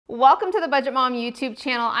Welcome to the Budget Mom YouTube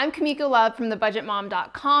channel. I'm Kamiko Love from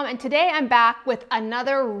thebudgetmom.com, and today I'm back with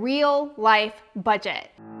another real life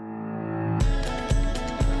budget.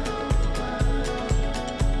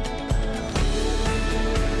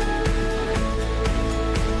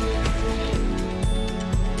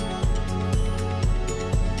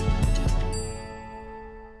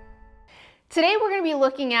 Today we're going to be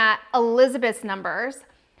looking at Elizabeth's numbers.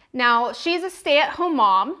 Now, she's a stay-at-home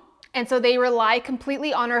mom, and so they rely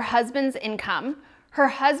completely on her husband's income. Her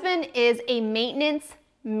husband is a maintenance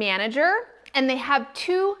manager, and they have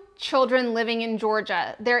two children living in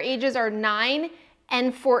Georgia. Their ages are 9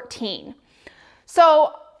 and 14.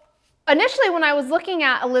 So initially when I was looking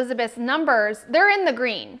at Elizabeth's numbers, they're in the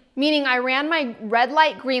green, meaning I ran my red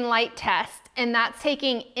light, green light test, and that's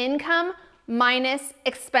taking income minus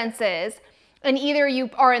expenses. And either you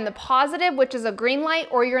are in the positive, which is a green light,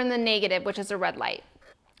 or you're in the negative, which is a red light.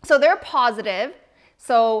 So they're positive,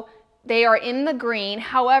 so they are in the green.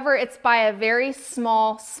 However, it's by a very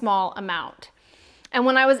small amount. And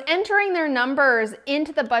when I was entering their numbers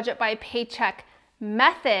into the Budget by Paycheck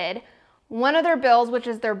method, one of their bills, which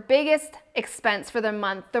is their biggest expense for the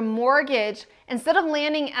month, the mortgage, instead of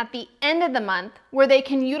landing at the end of the month where they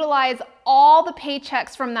can utilize all the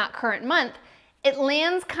paychecks from that current month, it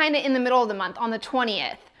lands kind of in the middle of the month on the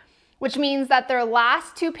 20th. Which means that their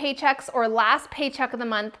last two paychecks or last paycheck of the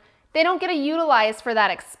month, they don't get to utilize for that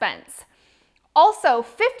expense. Also,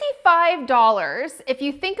 $55, if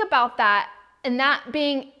you think about that, and that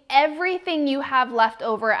being everything you have left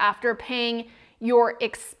over after paying your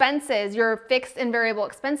expenses, your fixed and variable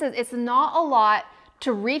expenses, it's not a lot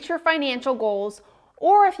to reach your financial goals,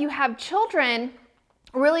 or if you have children,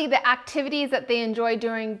 really the activities that they enjoy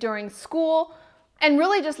doing during school, and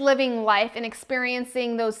really just living life and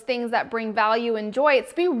experiencing those things that bring value and joy,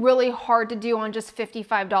 it's be really hard to do on just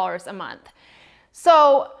 $55 a month.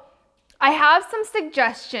 So I have some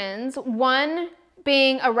suggestions, one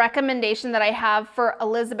being a recommendation that I have for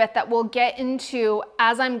Elizabeth that we'll get into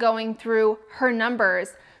as I'm going through her numbers.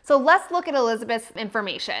 So let's look at Elizabeth's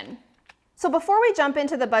information. So before we jump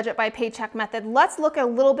into the Budget by Paycheck method, let's look a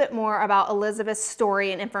little bit more about Elizabeth's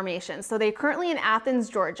story and information. So they're currently in Athens,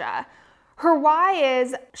 Georgia. Her why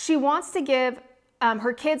is she wants to give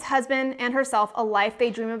her kids, husband, and herself a life they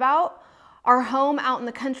dream about, our home out in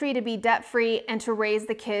the country to be debt-free, and to raise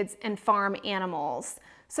the kids and farm animals.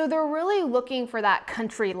 So they're really looking for that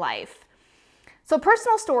country life. So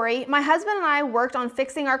personal story, my husband and I worked on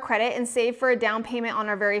fixing our credit and saved for a down payment on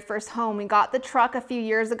our very first home. We got the truck a few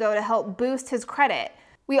years ago to help boost his credit.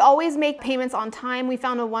 We always make payments on time. We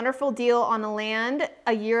found a wonderful deal on the land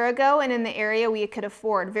a year ago and in the area we could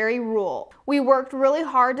afford, very rural. We worked really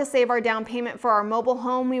hard to save our down payment for our mobile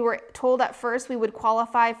home. We were told at first we would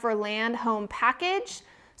qualify for land home package.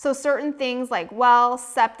 So certain things like well,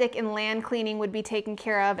 septic, and land cleaning would be taken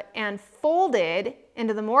care of and folded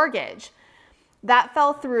into the mortgage. That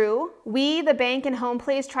fell through. We, the bank and home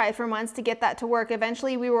place, tried for months to get that to work.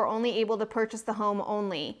 Eventually, we were only able to purchase the home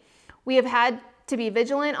only. We have had to be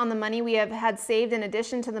vigilant on the money we have had saved in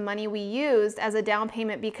addition to the money we used as a down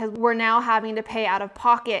payment, because we're now having to pay out of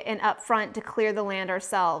pocket and upfront to clear the land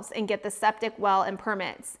ourselves and get the septic well and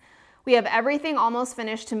permits. We have everything almost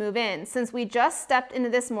finished to move in. Since we just stepped into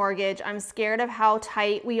this mortgage, I'm scared of how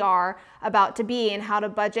tight we are about to be and how to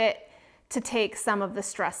budget to take some of the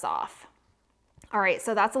stress off. All right,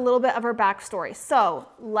 so that's a little bit of her backstory. So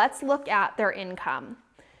let's look at their income.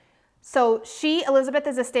 So Elizabeth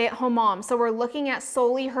is a stay-at-home mom. So we're looking at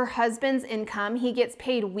solely her husband's income. He gets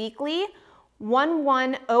paid weekly,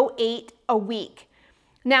 $1108 a week.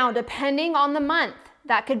 Now, depending on the month,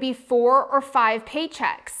 that could be 4 or 5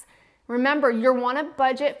 paychecks. Remember, you want to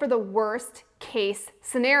budget for the worst case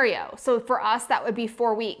scenario. So for us, that would be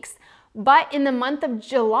 4 weeks. But in the month of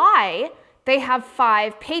July, they have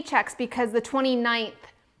 5 paychecks because the 29th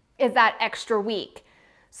is that extra week.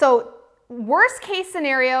 So worst case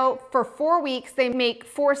scenario, for 4 weeks, they make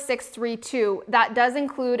 $4,632. That does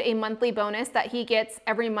include a monthly bonus that he gets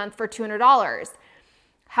every month for $200.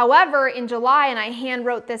 However, in July, and I hand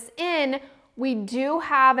wrote this in, we do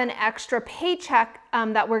have an extra paycheck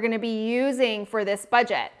that we're going to be using for this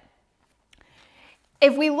budget.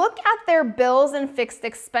 If we look at their bills and fixed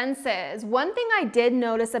expenses, one thing I did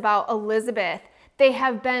notice about Elizabeth, they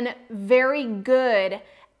have been very good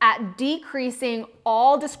at decreasing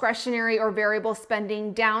all discretionary or variable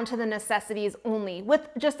spending down to the necessities only, with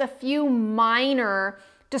just a few minor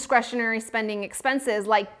discretionary spending expenses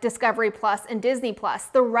like Discovery Plus and Disney Plus.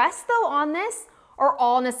 The rest though on this are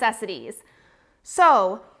all necessities.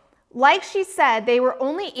 So like she said, they were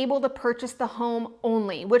only able to purchase the home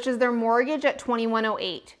only, which is their mortgage at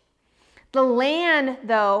 $2,108. The land,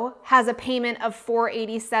 though, has a payment of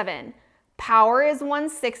 $487. Power is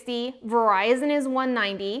 $160, Verizon is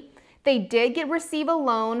 $190. They did receive a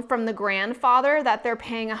loan from the grandfather that they're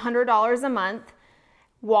paying $100 a month.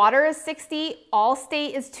 Water is $60,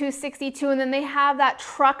 Allstate is $262, and then they have that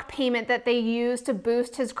truck payment that they use to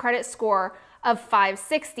boost his credit score of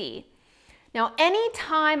 $560. Now,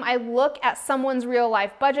 anytime I look at someone's real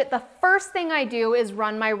life budget, the first thing I do is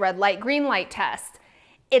run my red light, green light test.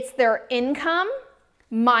 It's their income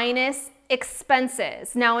minus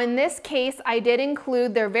expenses. Now, in this case, I did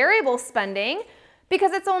include their variable spending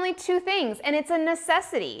because it's only two things, and it's a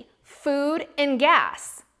necessity: food and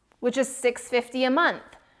gas, which is $650 a month.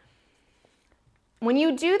 When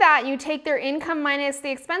you do that, you take their income minus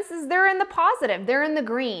the expenses, they're in the positive, they're in the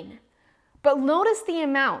green. But notice the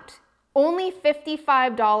amount, only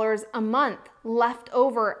 $55 a month left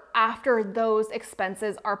over after those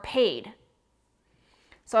expenses are paid.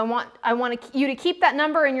 So I want you to keep that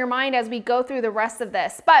number in your mind as we go through the rest of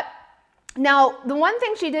this. But now, the one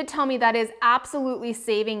thing she did tell me that is absolutely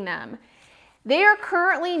saving them, they are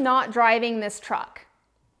currently not driving this truck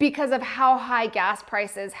because of how high gas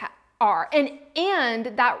prices are. And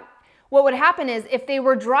that what would happen is if they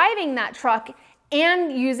were driving that truck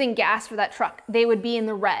and using gas for that truck, they would be in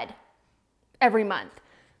the red every month.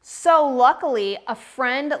 So luckily, a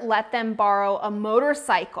friend let them borrow a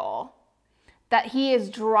motorcycle that he is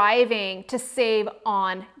driving to save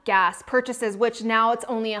on gas purchases, which now it's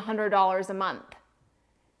only $100 a month.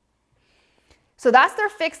 So that's their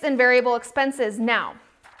fixed and variable expenses. Now,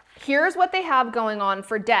 here's what they have going on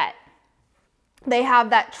for debt. They have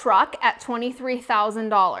that truck at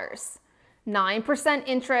 $23,000, 9%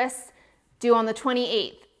 interest due on the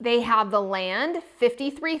 28th. They have the land,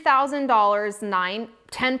 $53,000,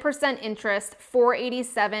 10% interest,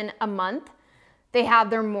 $487 a month. They have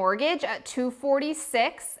their mortgage at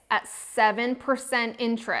 $246 at 7%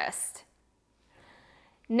 interest.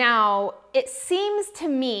 Now, it seems to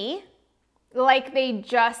me like they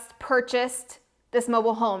just purchased this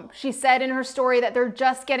mobile home. She said in her story that they're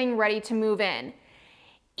just getting ready to move in.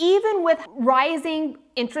 Even with rising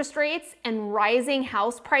interest rates and rising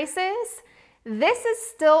house prices, this is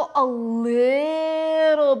still a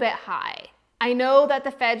little bit high. I know that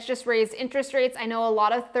the Feds just raised interest rates. I know a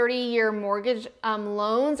lot of 30-year mortgage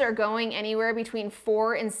loans are going anywhere between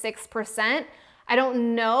 4 and 6%. I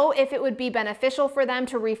don't know if it would be beneficial for them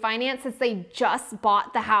to refinance since they just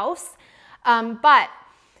bought the house. And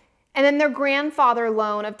then their grandfather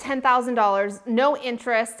loan of $10,000, no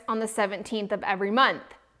interest on the 17th of every month.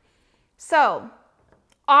 So,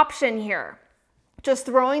 option here. Just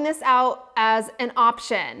throwing this out as an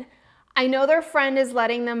option. I know their friend is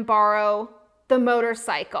letting them borrow the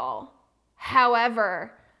motorcycle.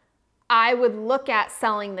 However, I would look at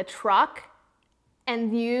selling the truck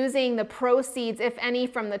and using the proceeds, if any,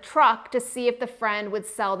 from the truck to see if the friend would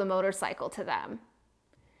sell the motorcycle to them.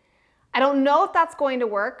 I don't know if that's going to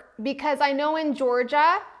work because I know in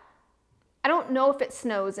Georgia, I don't know if it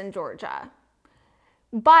snows in Georgia,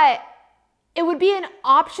 but it would be an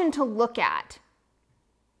option to look at.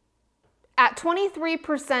 At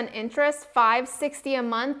 23% interest, $560 a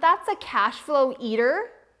month, that's a cash flow eater.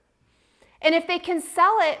 And if they can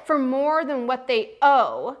sell it for more than what they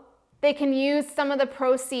owe, they can use some of the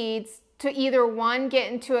proceeds to either one,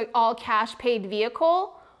 get into an all cash paid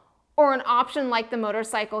vehicle or an option like the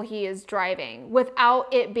motorcycle he is driving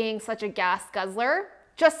without it being such a gas guzzler.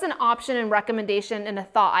 Just an option and recommendation and a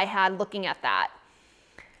thought I had looking at that.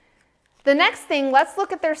 The next thing, let's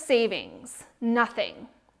look at their savings. Nothing.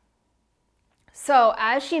 So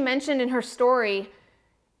as she mentioned in her story,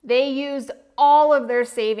 they used all of their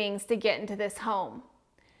savings to get into this home.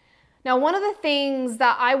 Now, one of the things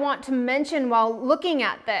that I want to mention while looking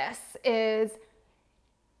at this is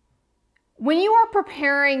when you are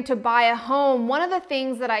preparing to buy a home, one of the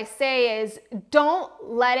things that I say is don't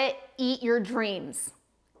let it eat your dreams.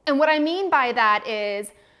 And what I mean by that is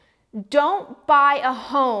don't buy a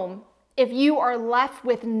home if you are left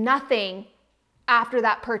with nothing after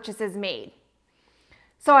that purchase is made.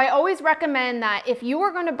 So I always recommend that if you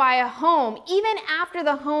are going to buy a home, even after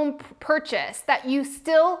the home purchase, that you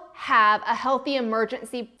still have a healthy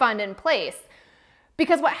emergency fund in place.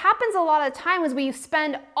 Because what happens a lot of the time is we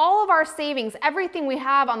spend all of our savings, everything we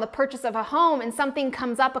have on the purchase of a home, and something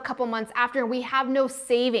comes up a couple months after and we have no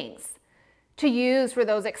savings to use for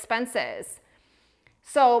those expenses.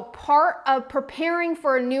 So part of preparing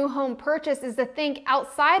for a new home purchase is to think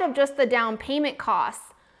outside of just the down payment costs,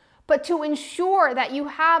 but to ensure that you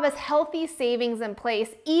have as healthy savings in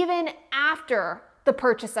place even after the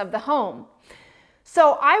purchase of the home.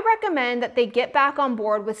 So I recommend that they get back on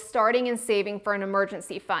board with starting and saving for an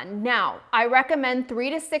emergency fund. Now, I recommend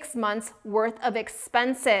 3 to 6 months worth of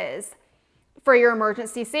expenses for your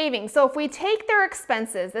emergency savings. So if we take their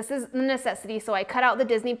expenses, this is the necessity, so I cut out the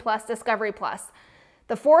Disney Plus, Discovery Plus,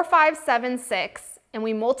 the 4,576, and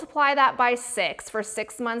we multiply that by 6 for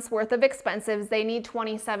 6 months worth of expenses, they need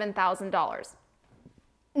 $27,000.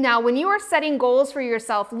 Now, when you are setting goals for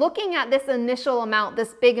yourself, looking at this initial amount,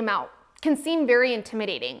 this big amount, can seem very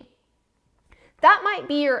intimidating. That might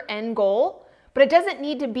be your end goal, but it doesn't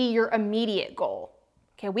need to be your immediate goal.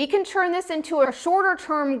 Okay, we can turn this into a shorter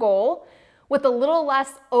term goal with a little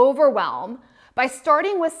less overwhelm by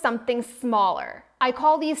starting with something smaller. I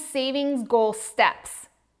call these savings goal steps,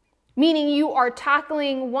 meaning you are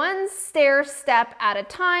tackling one stair step at a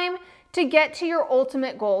time to get to your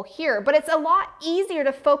ultimate goal here. But it's a lot easier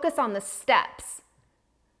to focus on the steps,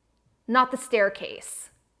 not the staircase.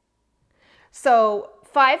 So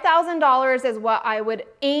 $5,000 is what I would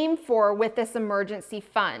aim for with this emergency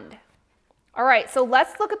fund. All right, so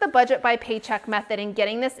let's look at the budget by paycheck method and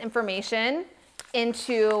getting this information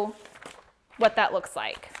into what that looks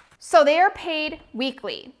like. So they are paid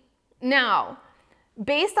weekly. Now,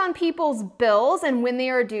 based on people's bills and when they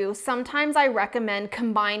are due, sometimes I recommend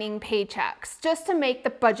combining paychecks just to make the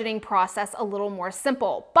budgeting process a little more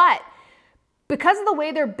simple. But because of the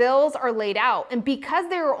way their bills are laid out and because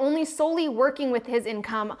they are only solely working with his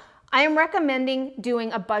income, I am recommending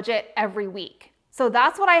doing a budget every week. So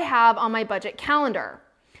that's what I have on my budget calendar.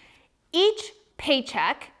 Each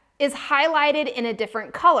paycheck is highlighted in a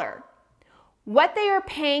different color. What they are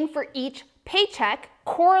paying for each paycheck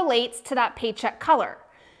correlates to that paycheck color.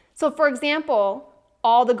 So for example,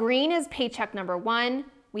 all the green is paycheck number 1.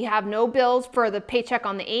 We have no bills for the paycheck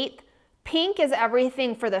on the 8th. Pink is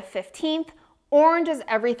everything for the 15th. Orange is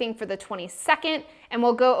everything for the 22nd. And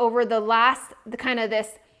we'll go over the last,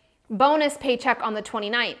 this bonus paycheck on the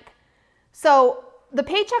 29th. So the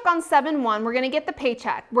paycheck on 7/1, we're gonna get the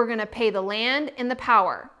paycheck. We're gonna pay the land and the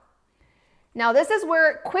power. Now this is where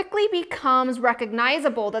it quickly becomes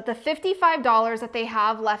recognizable that the $55 that they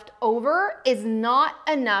have left over is not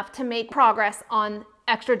enough to make progress on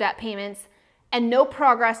extra debt payments and no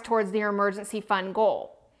progress towards their emergency fund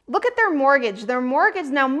goal. Look at their mortgage.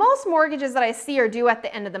 Now most mortgages that I see are due at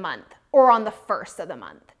the end of the month or on the 1st of the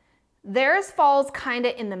month. Theirs falls kind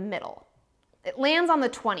of in the middle. It lands on the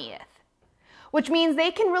 20th. Which means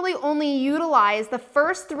they can really only utilize the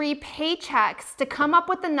first 3 paychecks to come up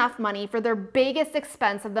with enough money for their biggest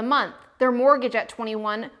expense of the month, their mortgage at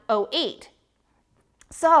 $2,108.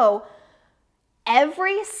 So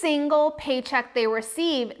every single paycheck they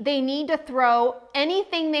receive, they need to throw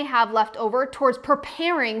anything they have left over towards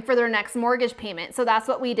preparing for their next mortgage payment. So that's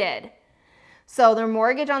what we did. So their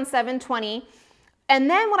mortgage on 7/20. And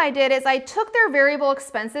then what I did is I took their variable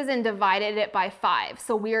expenses and divided it by 5.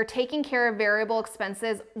 So we are taking care of variable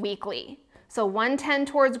expenses weekly. So 110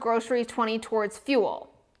 towards groceries, 20 towards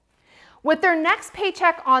fuel. With their next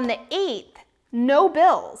paycheck on the 8th, no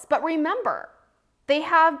bills. But remember, they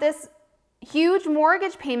have this huge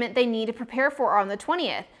mortgage payment they need to prepare for on the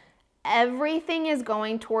 20th. Everything is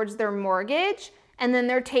going towards their mortgage, and then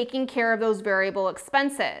they're taking care of those variable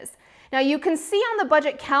expenses. Now you can see on the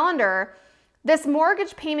budget calendar, this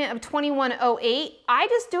mortgage payment of $2,108, I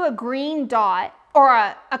just do a green dot or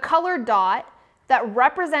a colored dot that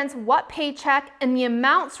represents what paycheck and the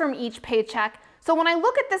amounts from each paycheck. So when I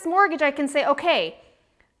look at this mortgage, I can say, okay,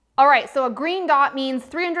 all right, so a green dot means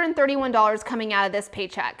 $331 coming out of this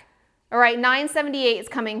paycheck. All right, $978 is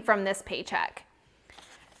coming from this paycheck.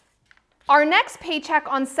 Our next paycheck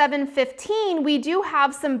on 7/15, we do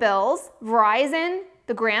have some bills, Verizon,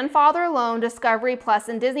 the grandfather loan, Discovery Plus,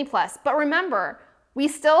 and Disney Plus. But remember, we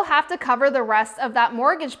still have to cover the rest of that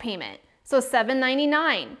mortgage payment. So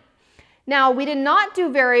 $799. Now, we did not do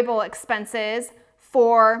variable expenses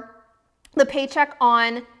for the paycheck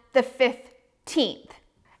on the 15th.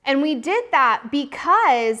 And we did that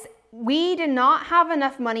because we did not have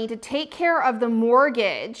enough money to take care of the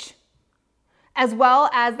mortgage as well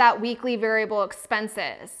as that weekly variable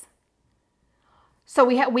expenses. So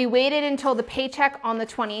we waited until the paycheck on the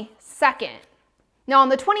 22nd. Now on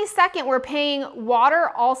the 22nd, we're paying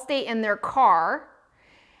water, Allstate, and their car,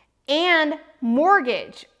 and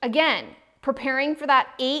mortgage. Again, preparing for that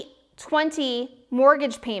 8/20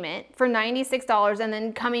 mortgage payment for $96 and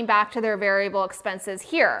then coming back to their variable expenses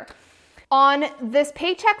here. On this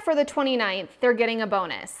paycheck for the 29th, they're getting a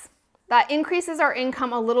bonus. That increases our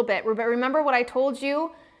income a little bit. But remember what I told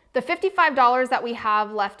you? The $55 that we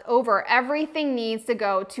have left over, everything needs to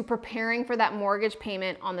go to preparing for that mortgage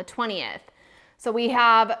payment on the 20th. So we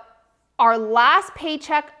have our last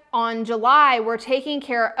paycheck on July, we're taking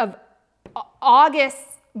care of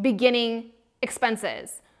August's beginning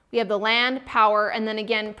expenses. We have the land, power, and then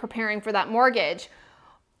again, preparing for that mortgage.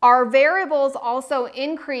 Our variables also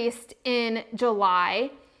increased in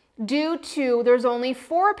July due to there's only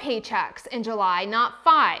 4 paychecks in July, not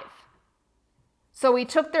 5. So we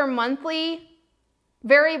took their monthly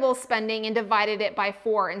variable spending and divided it by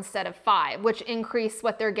 4 instead of 5, which increased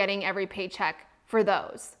what they're getting every paycheck for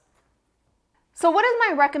those. So what is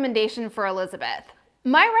my recommendation for Elizabeth?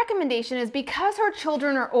 My recommendation is, because her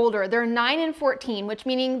children are older, they're 9 and 14, which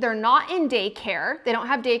meaning they're not in daycare, they don't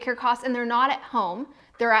have daycare costs, and they're not at home,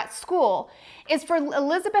 they're at school, is for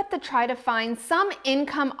Elizabeth to try to find some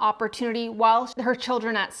income opportunity while her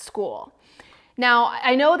children are at school. Now,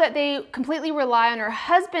 I know that they completely rely on her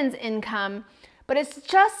husband's income, but it's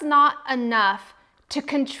just not enough to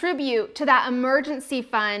contribute to that emergency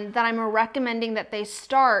fund that I'm recommending that they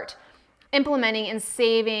start implementing and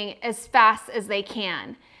saving as fast as they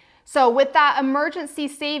can. So with that emergency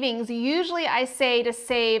savings, usually I say to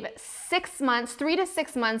save 6 months, 3 to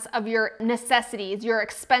 6 months of your necessities, your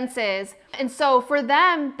expenses. And so for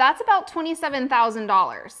them, that's about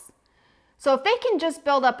 $27,000. So if they can just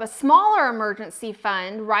build up a smaller emergency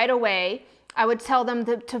fund right away, I would tell them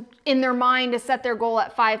to in their mind to set their goal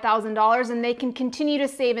at $5,000, and they can continue to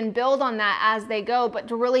save and build on that as they go, but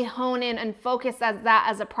to really hone in and focus that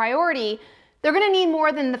as a priority, they're gonna need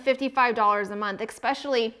more than the $55 a month,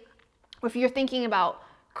 especially if you're thinking about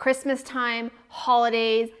Christmas time,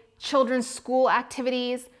 holidays, children's school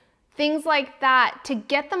activities, things like that, to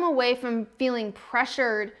get them away from feeling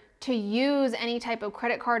pressured to use any type of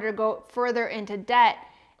credit card or go further into debt,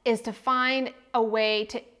 is to find a way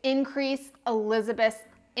to increase Elizabeth's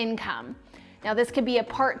income. Now, this could be a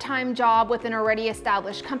part-time job with an already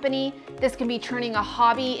established company. This can be turning a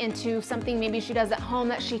hobby into something maybe she does at home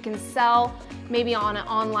that she can sell, maybe on an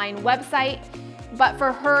online website. But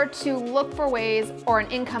for her to look for ways or an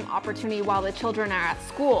income opportunity while the children are at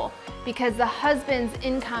school, because the husband's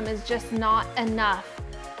income is just not enough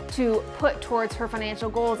to put towards her financial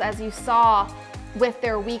goals, as you saw with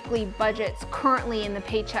their weekly budgets currently in the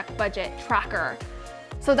paycheck budget tracker.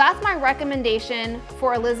 So that's my recommendation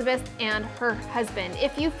for Elizabeth and her husband.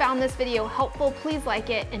 If you found this video helpful, please like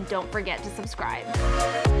it and don't forget to subscribe.